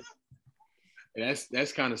good.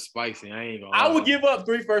 That's kind of spicy. I ain't gonna I would give up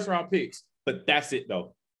 3 first-round picks, but that's it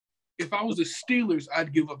though. If I was the Steelers,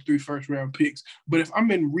 I'd give up 3 first-round picks. But if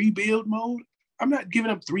I'm in rebuild mode, I'm not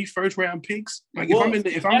giving up 3 first-round picks. Like if I'm in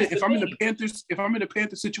the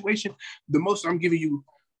Panthers situation, the most I'm giving you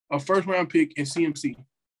a first-round pick and CMC.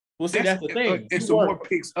 Well, see, that's the thing. And some more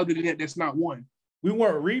picks other than that. That's not one. We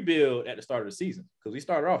weren't rebuild at the start of the season because we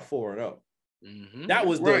started off 4-0. Mm-hmm. That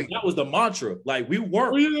was the mantra. Like we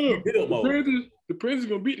weren't. The Panthers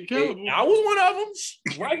gonna beat the Cowboys. I was one of them.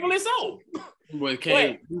 Rightfully so.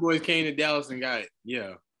 You boys came to Dallas and got it.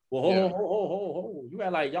 Yeah. Well, hold. You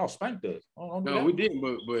act like y'all spanked us. No, we didn't.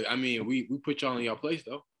 But I mean, we put y'all in your place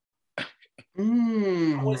though. I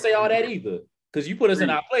wouldn't say all that either. Because you put us in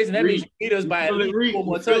our place, and that means you beat us by at least 4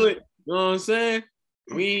 more touchdowns. You know what I'm saying?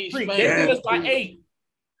 They beat us by 8,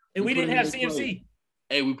 and we didn't have CMC.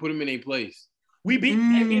 Hey, we put them in a place. They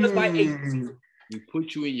beat us by 8. We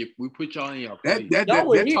put y'all in your place. That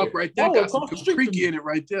talk right there got some freaky in it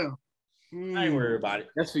right there. I ain't worried about it.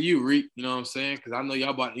 That's for you, Reek. You know what I'm saying? Because I know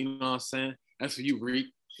y'all about, you know what I'm saying? That's for you, Reek.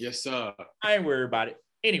 Yes, sir. I ain't worried about it.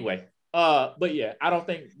 Anyway, but yeah, I don't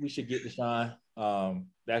think we should get Deshaun.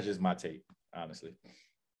 That's just my take. Honestly,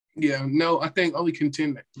 yeah, no, I think only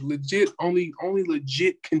legit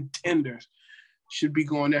contenders should be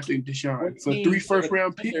going after Deshaun for 3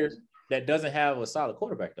 first-round picks. That doesn't have a solid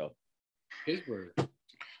quarterback though. Pittsburgh.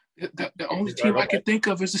 The only team I can think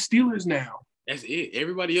of is the Steelers now. That's it.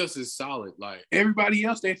 Everybody else is solid. Like everybody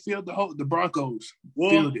else, they filled the Broncos.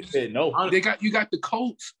 No, you got the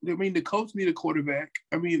Colts. I mean, the Colts need a quarterback.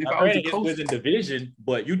 I mean, if I was the Colts, within division,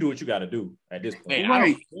 but you do what you got to do at this point.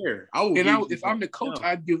 Right. I don't care. If I'm the coach,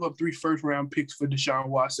 I'd give up 3 first-round picks for Deshaun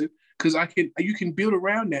Watson because you can build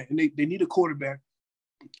around that, and they need a quarterback.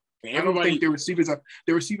 I don't think their receivers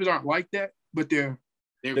aren't like that, but they're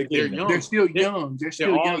young. They're still young. They're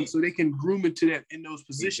still young, so they can groom into that in those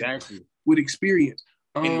positions with experience.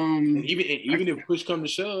 Even if push come to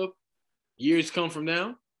shove, years come from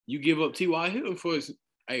now, you give up T.Y. Hilton for us.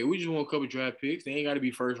 Hey, we just want a couple draft picks. They ain't got to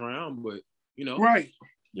be first round, but you know, right?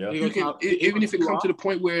 Yeah. You can, even if it comes to the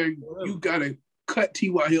point where you gotta cut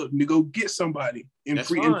T.Y. Hilton to go get somebody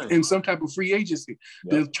in some type of free agency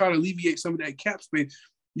to try to alleviate some of that cap space,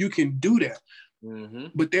 you can do that. Mm-hmm.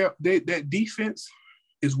 But that defense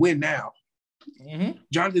is win now. Mm-hmm.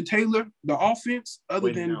 Jonathan Taylor, the offense,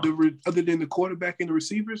 other than the quarterback and the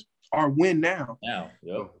receivers, are win now.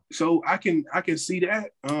 So I can see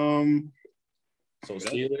that. So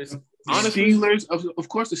Steelers, of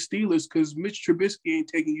course, the Steelers, because Mitch Trubisky ain't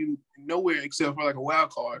taking you nowhere except for like a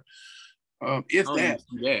wild card. I don't even see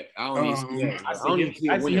that. I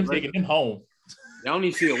see him taking him home. I don't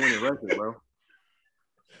even see a winning record, bro.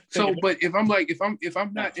 So, but if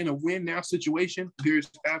I'm not in a win now situation,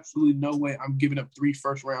 there's absolutely no way I'm giving up 3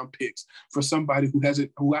 first-round picks for somebody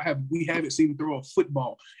we haven't seen throw a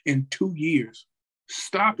football in 2 years.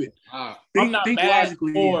 Stop it. I'm not mad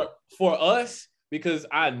for us because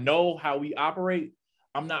I know how we operate.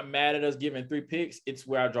 I'm not mad at us giving 3 picks. It's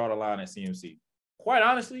where I draw the line at CMC. Quite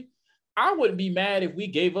honestly, I wouldn't be mad if we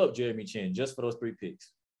gave up Jeremy Chin just for those 3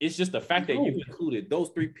 picks. It's just the fact that you included those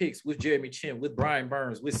 3 picks with Jeremy Chin, with Brian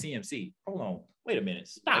Burns, with CMC. Hold on. Wait a minute.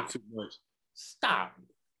 Stop. Too much. Stop.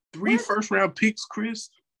 3 first-round picks, Chris?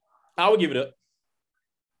 I would give it up.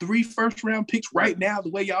 3 first-round picks right now, the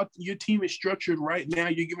way your team is structured right now,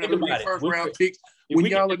 you're giving up 3 first-round picks when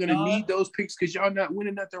y'all are going to need those picks because y'all not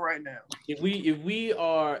winning nothing right now. If we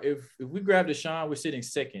grab Deshaun, we're sitting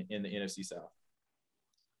second in the NFC South.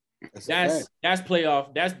 That's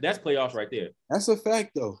playoff. That's playoffs right there. That's a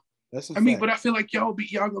fact, though. I mean, but I feel like y'all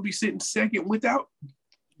gonna be sitting second without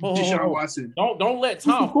Deshaun Watson. Don't let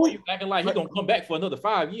Tom you acting like he's gonna come back for another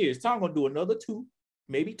 5 years. Tom gonna do another 2,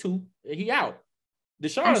 maybe 2, and he out.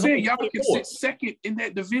 Deshaun. I'm saying y'all can sit second in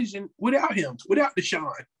that division without him, without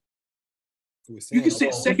Deshaun. You can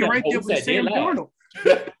sit second right there with Sam Darnold.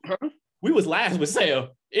 We was last with Sam.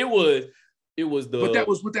 It was It was but that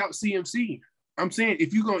was without CMC. I'm saying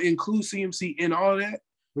if you're gonna include CMC in all that,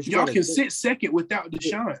 y'all can sit second without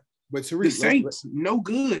Deshaun. But Tariq, the Saints, no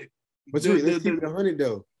good. But Tariq, let's keep it 100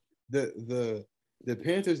 though. The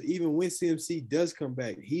Panthers, even when CMC does come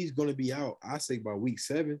back, he's going to be out, I say, by week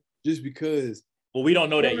 7, just because. Well, we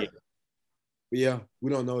don't know that yet. Yeah,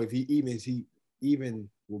 we don't know if he even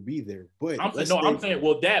will be there. But I'm saying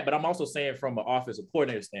that, but I'm also saying from an offensive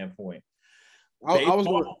coordinator standpoint.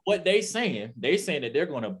 What they saying that they're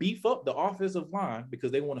going to beef up the offensive line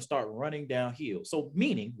because they want to start running downhill. So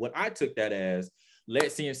meaning what I took that as, let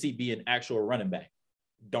CMC be an actual running back.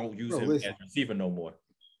 Don't use him as receiver no more.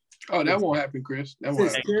 Oh, that won't happen, Chris. That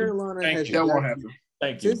won't happen.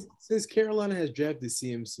 Thank you. Since Carolina has drafted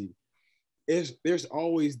CMC, there's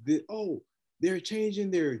always they're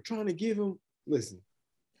changing. They're trying to give him. Listen,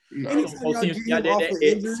 anytime y'all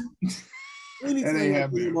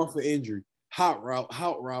get him off an injury, hot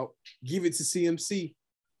route, give it to CMC.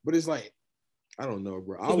 But it's like, I don't know,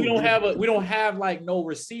 bro. We don't have like no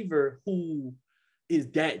receiver who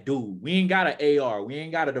is that dude. We ain't got an AR. We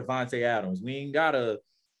ain't got a Devontae Adams. We ain't got a.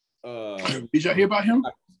 Did y'all hear about him?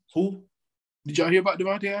 Who? Did y'all hear about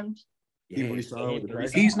Devontae Adams? Yeah,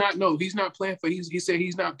 he's not playing for. He said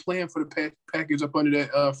he's not playing for the Packers up under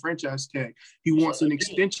that franchise tag. He wants an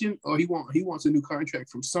extension, or he wants a new contract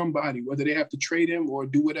from somebody, whether they have to trade him or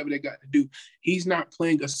do whatever they got to do. He's not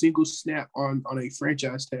playing a single snap on a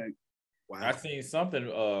franchise tag. Wow. I seen something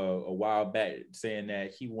a while back saying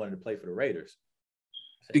that he wanted to play for the Raiders.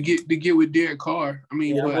 To get with Derek Carr. I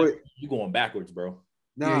mean, you going backwards, bro.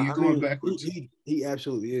 Nah, you're going backwards. He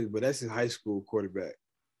absolutely is, but that's his high school quarterback.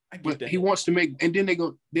 But he wants to make, and then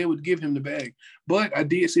they would give him the bag. But I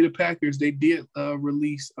did see the Packers. They did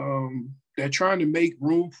release. They're trying to make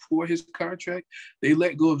room for his contract. They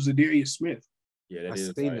let go of Zadarius Smith. Yeah, that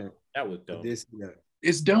was dumb.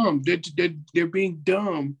 It's dumb. They're being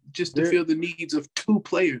dumb just to fill the needs of 2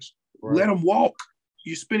 players. Right. Let them walk.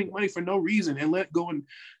 You're spending money for no reason, and let go in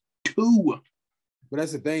 2. But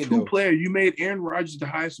that's the thing, 2 players. You made Aaron Rodgers the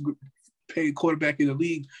highest paid quarterback in the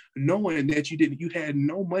league, knowing that you had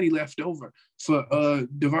no money left over for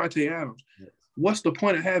Devontae Adams. Yes. What's the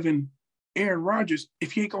point of having Aaron Rodgers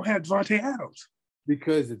if you ain't gonna have Devontae Adams?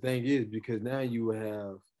 Because the thing is, now you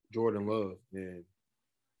have Jordan Love, and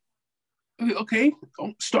okay,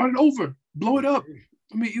 start it over, blow it up.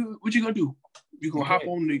 I mean, what you gonna do? You gonna hop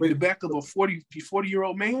on the back of a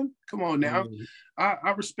 40-year-old man? Come on now.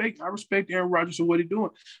 I respect Aaron Rodgers for what he's doing.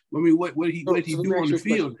 I mean, what he do on the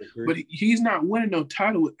field, but he's not winning no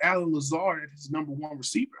title with Alan Lazard as his number 1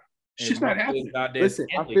 receiver. It's just not happening. Listen,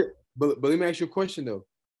 but let me ask you a question though.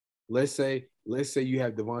 Let's say you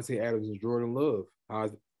have Devontae Adams and Jordan Love.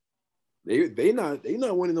 They not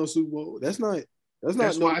winning no Super Bowl. That's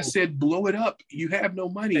why I said blow it up. You have no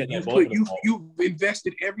money. You've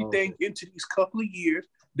invested everything into these couple of years.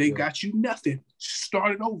 They got you nothing.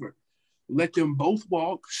 Start it over. Let them both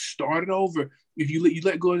walk. Start it over. If you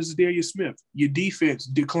let go of Zadarius Smith, your defense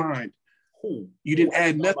declined. You didn't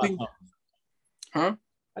add nothing. Huh?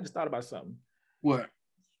 I just thought about something. What?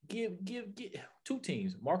 Give 2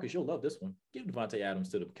 teams. Marcus, you'll love this one. Give Devontae Adams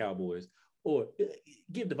to the Cowboys, or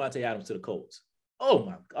give Devontae Adams to the Colts. Oh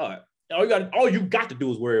my God. All you got to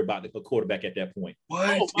do is worry about the quarterback at that point.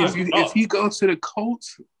 What? If he goes to the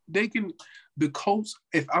Colts, they can. The Colts.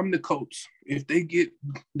 If I'm the Colts, if they get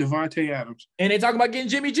Devontae Adams, and they talking about getting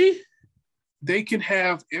Jimmy G, they can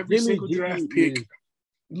have every single draft pick.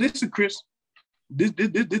 Listen, Chris,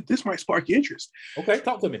 this might spark your interest. Okay,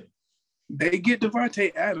 talk to me. They get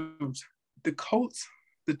Devontae Adams. The Colts,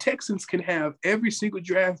 the Texans can have every single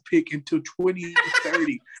draft pick until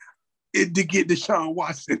 2030. To get Deshaun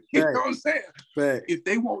Watson. You know what I'm saying? Fact. If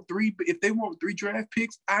they want 3 draft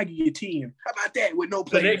picks, I give you 10. How about that with no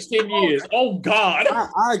players? The next 10 years. Oh God.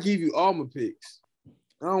 I give you all my picks.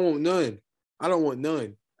 I don't want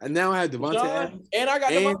none. And now I have Devontae Adams. And I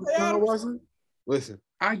got Devontae Adams. Watson. Listen.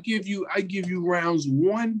 I give you rounds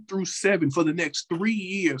 1 through 7 for the next 3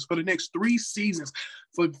 years, for the next 3 seasons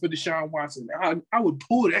for Deshaun Watson. I would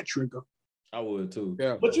pull that trigger. I would too.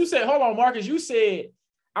 Yeah. But you said, hold on, Marcus, you said,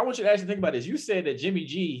 I want you to actually think about this. You said that Jimmy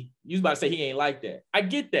G, you was about to say he ain't like that. I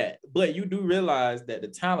get that, but you do realize that the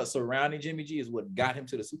talent surrounding Jimmy G is what got him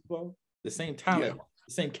to the Super Bowl. The same talent,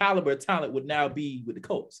 the same caliber of talent would now be with the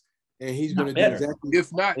Colts. And he's going to do exactly,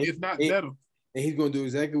 if not better. And he's going to do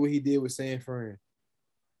exactly what he did with San Fran.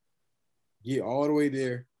 Get all the way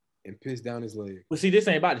there and piss down his leg. Well, see, this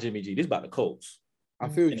ain't about Jimmy G. This is about the Colts. I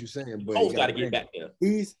feel what you're saying, but Colts got to get back there.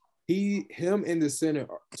 Him and the center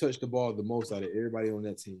touch the ball the most out of everybody on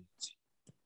that team.